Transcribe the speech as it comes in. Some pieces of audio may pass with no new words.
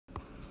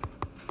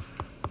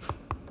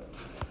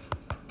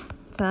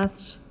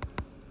test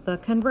the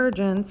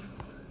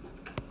convergence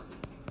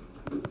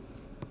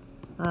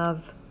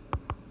of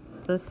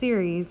the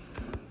series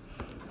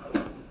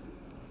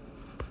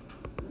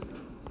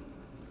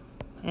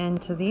n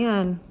to the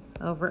n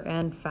over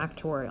n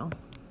factorial.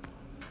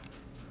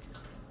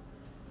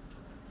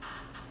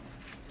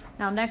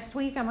 Now next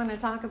week I'm going to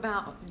talk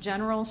about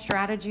general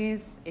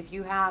strategies. If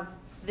you have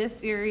this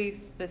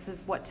series, this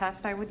is what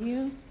test I would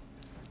use.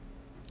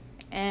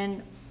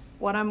 And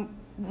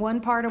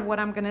one part of what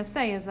I'm going to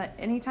say is that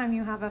anytime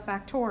you have a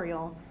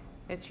factorial,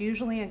 it's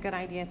usually a good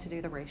idea to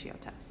do the ratio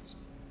test.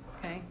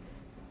 Okay?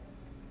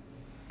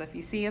 So if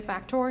you see a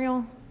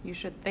factorial, you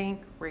should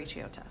think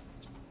ratio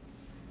test.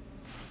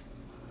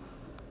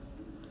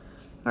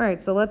 All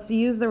right, so let's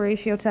use the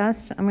ratio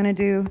test. I'm going to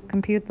do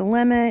compute the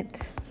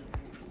limit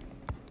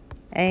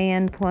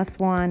an plus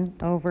 1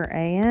 over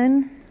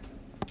an.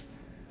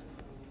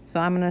 So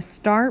I'm going to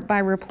start by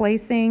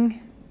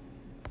replacing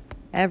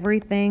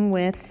everything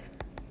with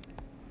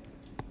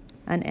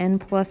an n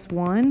plus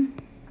 1.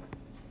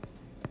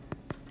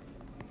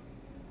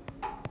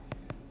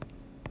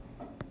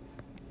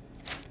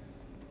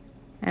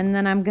 And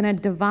then I'm going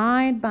to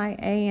divide by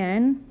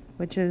an,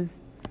 which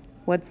is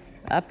what's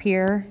up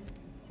here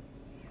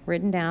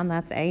written down.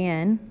 That's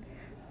an.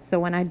 So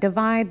when I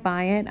divide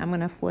by it, I'm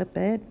going to flip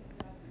it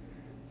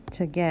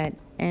to get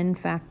n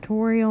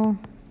factorial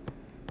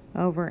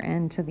over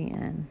n to the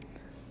n.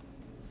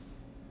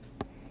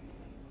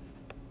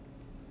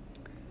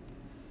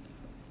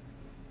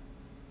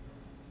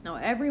 Now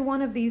every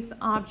one of these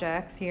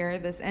objects here,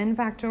 this n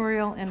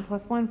factorial, n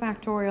plus 1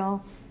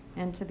 factorial,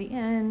 n to the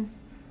n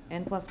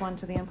plus 1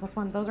 to the n plus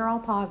 1, those are all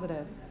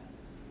positive.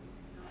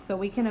 So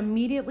we can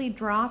immediately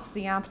drop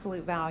the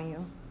absolute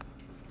value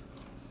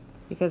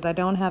because I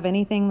don't have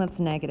anything that's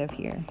negative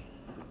here.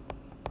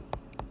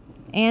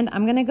 And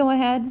I'm going to go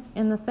ahead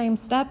in the same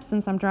step,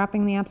 since I'm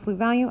dropping the absolute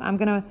value, I'm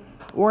going to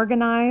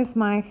organize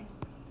my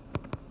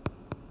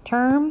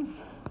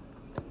terms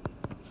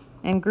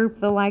and group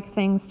the like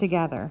things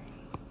together.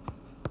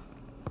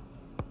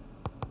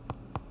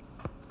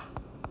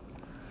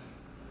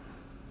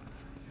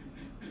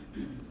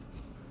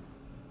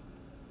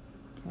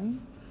 Okay,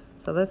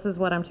 so this is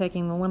what I'm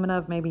taking the limit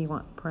of. Maybe you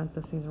want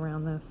parentheses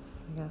around this,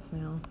 I guess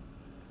now.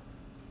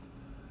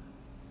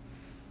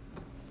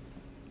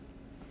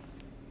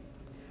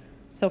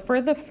 So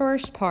for the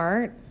first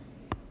part,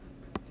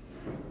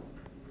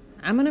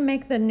 I'm going to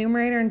make the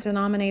numerator and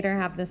denominator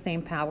have the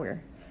same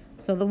power.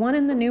 So the one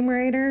in the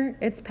numerator,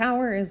 its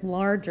power is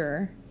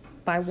larger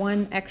by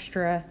one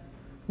extra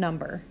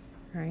number,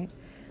 right?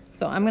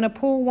 So I'm going to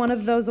pull one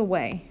of those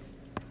away.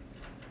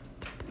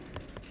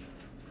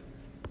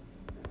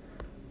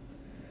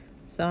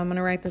 So I'm going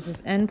to write this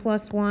as n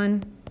plus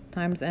 1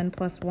 times n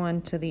plus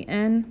 1 to the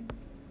n.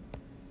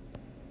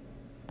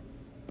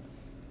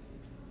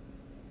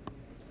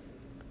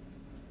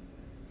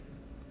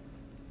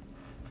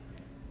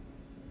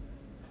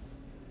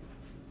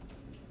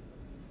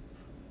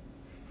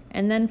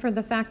 And then for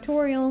the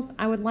factorials,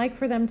 I would like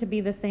for them to be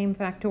the same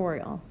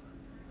factorial.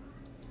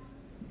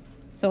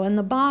 So in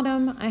the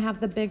bottom, I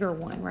have the bigger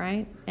one,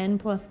 right? N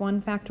plus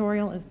 1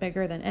 factorial is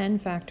bigger than n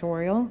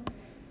factorial.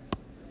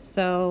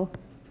 So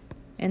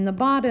in the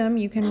bottom,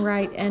 you can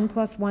write n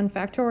plus 1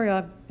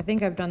 factorial. I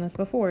think I've done this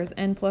before, is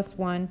n plus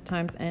 1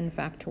 times n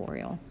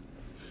factorial.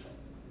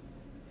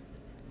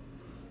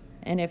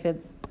 And if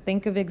it's,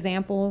 think of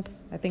examples,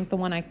 I think the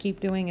one I keep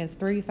doing is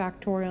 3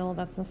 factorial.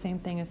 That's the same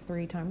thing as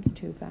 3 times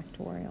 2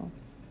 factorial.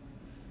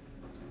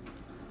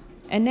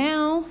 And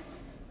now,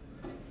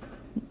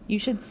 you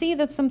should see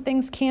that some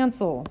things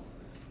cancel.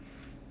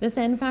 This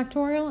n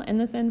factorial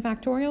and this n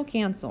factorial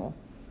cancel.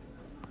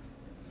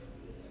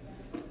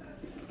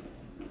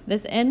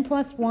 This n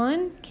plus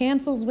 1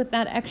 cancels with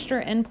that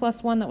extra n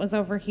plus 1 that was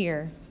over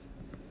here.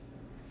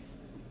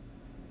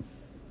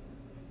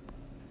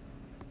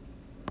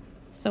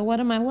 So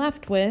what am I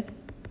left with?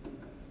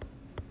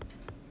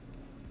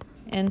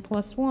 N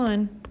plus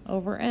 1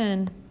 over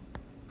n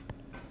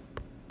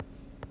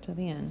to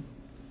the n.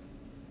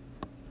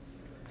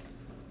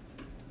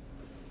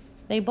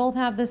 They both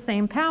have the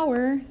same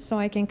power, so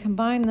I can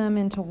combine them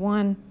into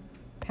one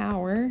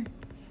power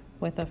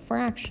with a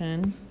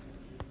fraction,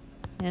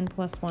 n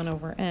plus 1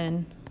 over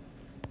n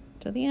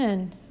to the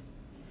n.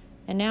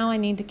 And now I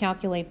need to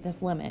calculate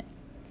this limit.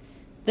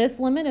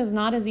 This limit is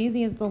not as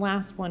easy as the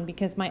last one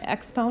because my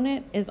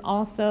exponent is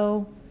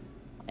also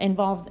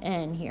involves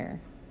n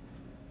here.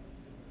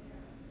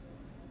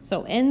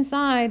 So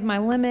inside, my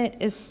limit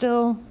is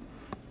still,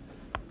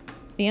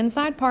 the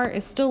inside part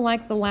is still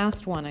like the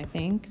last one, I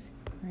think,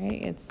 right?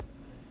 It's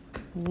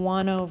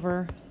 1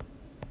 over,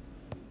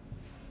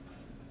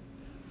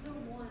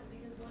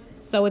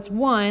 so it's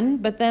 1,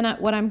 but then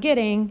what I'm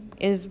getting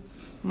is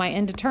my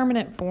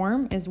indeterminate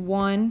form is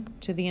 1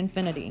 to the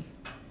infinity.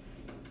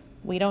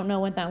 We don't know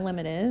what that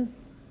limit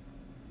is.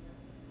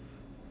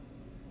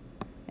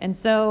 And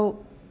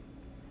so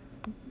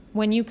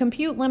when you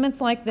compute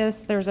limits like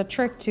this, there's a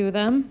trick to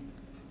them.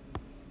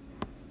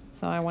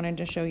 So I wanted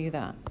to show you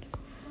that.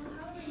 Well,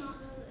 how do we not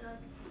know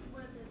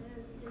what it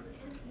is? Is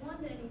n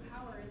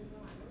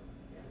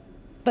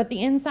but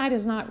the inside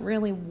is not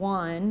really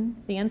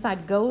 1. The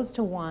inside goes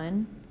to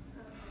 1.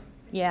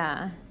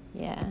 Yeah,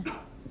 yeah.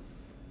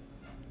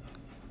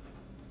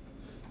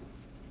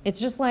 It's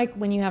just like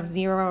when you have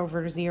 0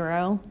 over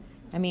 0.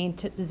 I mean,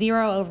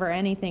 0 over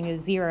anything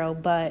is 0,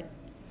 but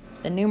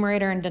the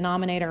numerator and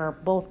denominator are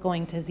both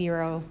going to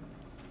 0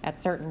 at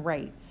certain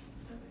rates.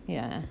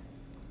 Yeah.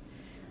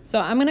 So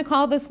I'm going to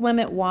call this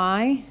limit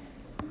y.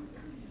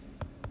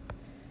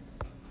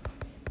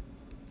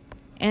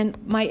 And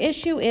my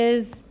issue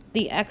is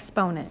the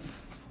exponent.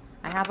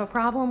 I have a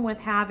problem with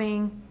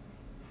having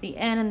the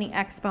n and the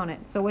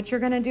exponent. So what you're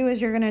going to do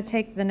is you're going to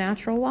take the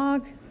natural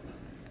log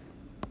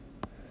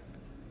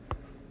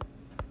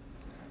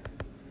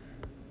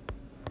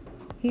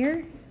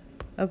here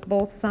of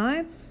both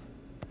sides.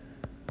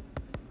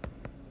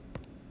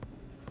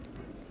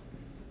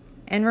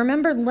 And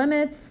remember,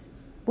 limits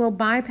will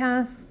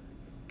bypass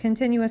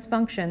continuous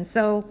functions.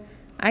 So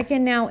I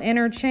can now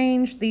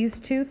interchange these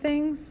two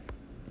things,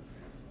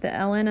 the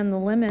ln and the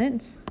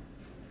limit.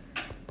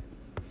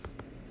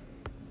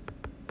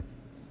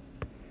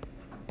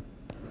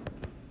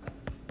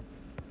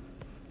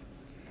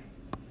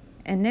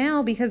 And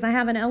now, because I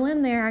have an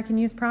ln there, I can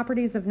use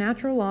properties of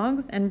natural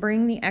logs and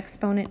bring the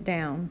exponent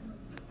down.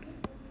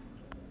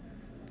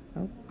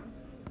 Oh.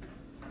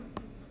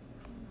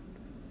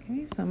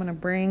 Okay, so I'm going to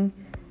bring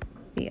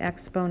the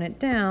exponent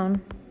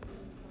down,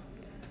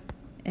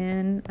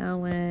 n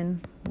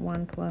ln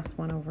 1 plus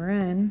 1 over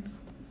n.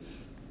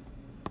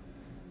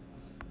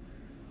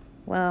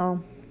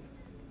 Well,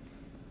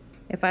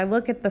 if I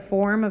look at the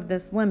form of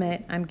this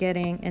limit, I'm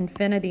getting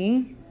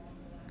infinity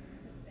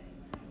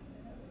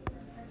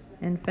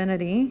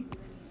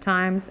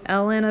times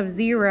ln of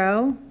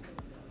 0,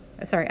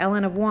 sorry,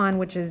 ln of 1,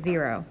 which is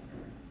 0.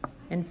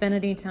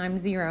 Infinity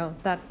times 0.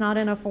 That's not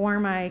in a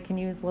form I can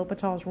use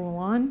L'Hopital's rule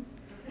on.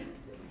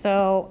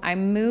 So I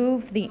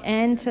move the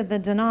n to the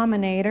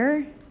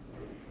denominator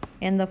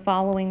in the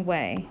following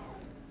way.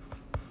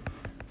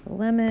 The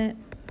limit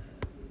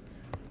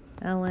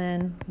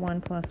ln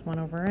 1 plus 1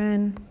 over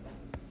n.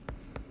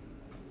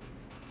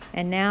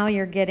 And now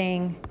you're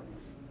getting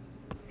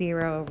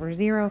 0 over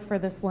 0 for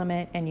this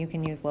limit, and you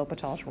can use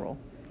L'Hopital's rule.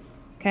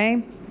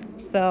 Okay,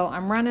 so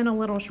I'm running a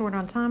little short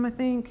on time, I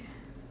think.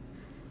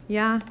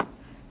 Yeah,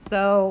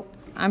 so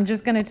I'm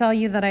just going to tell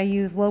you that I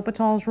use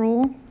L'Hopital's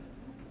rule.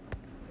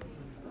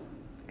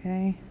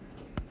 Okay.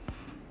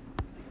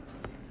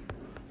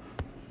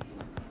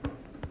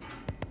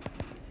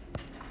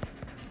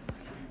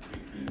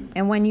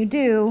 And when you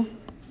do,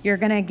 you're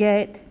going to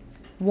get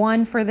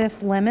 1 for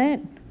this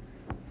limit.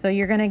 So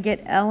you're going to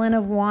get ln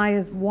of y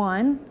is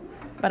 1.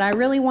 But I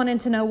really wanted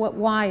to know what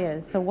y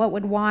is. So what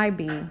would y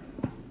be?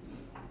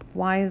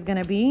 Y is going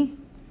to be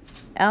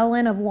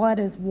ln of what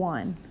is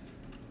 1?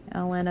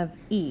 Ln of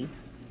e.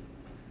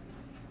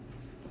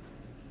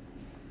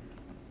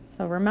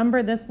 So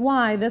remember this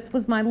y, this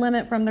was my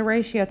limit from the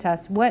ratio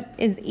test. What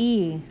is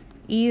e?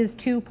 E is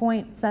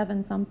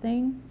 2.7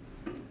 something.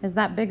 Is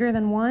that bigger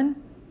than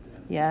 1?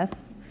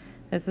 Yes.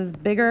 This is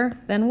bigger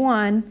than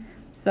 1.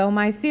 So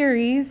my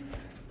series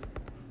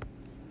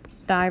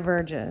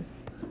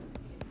diverges.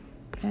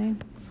 Okay.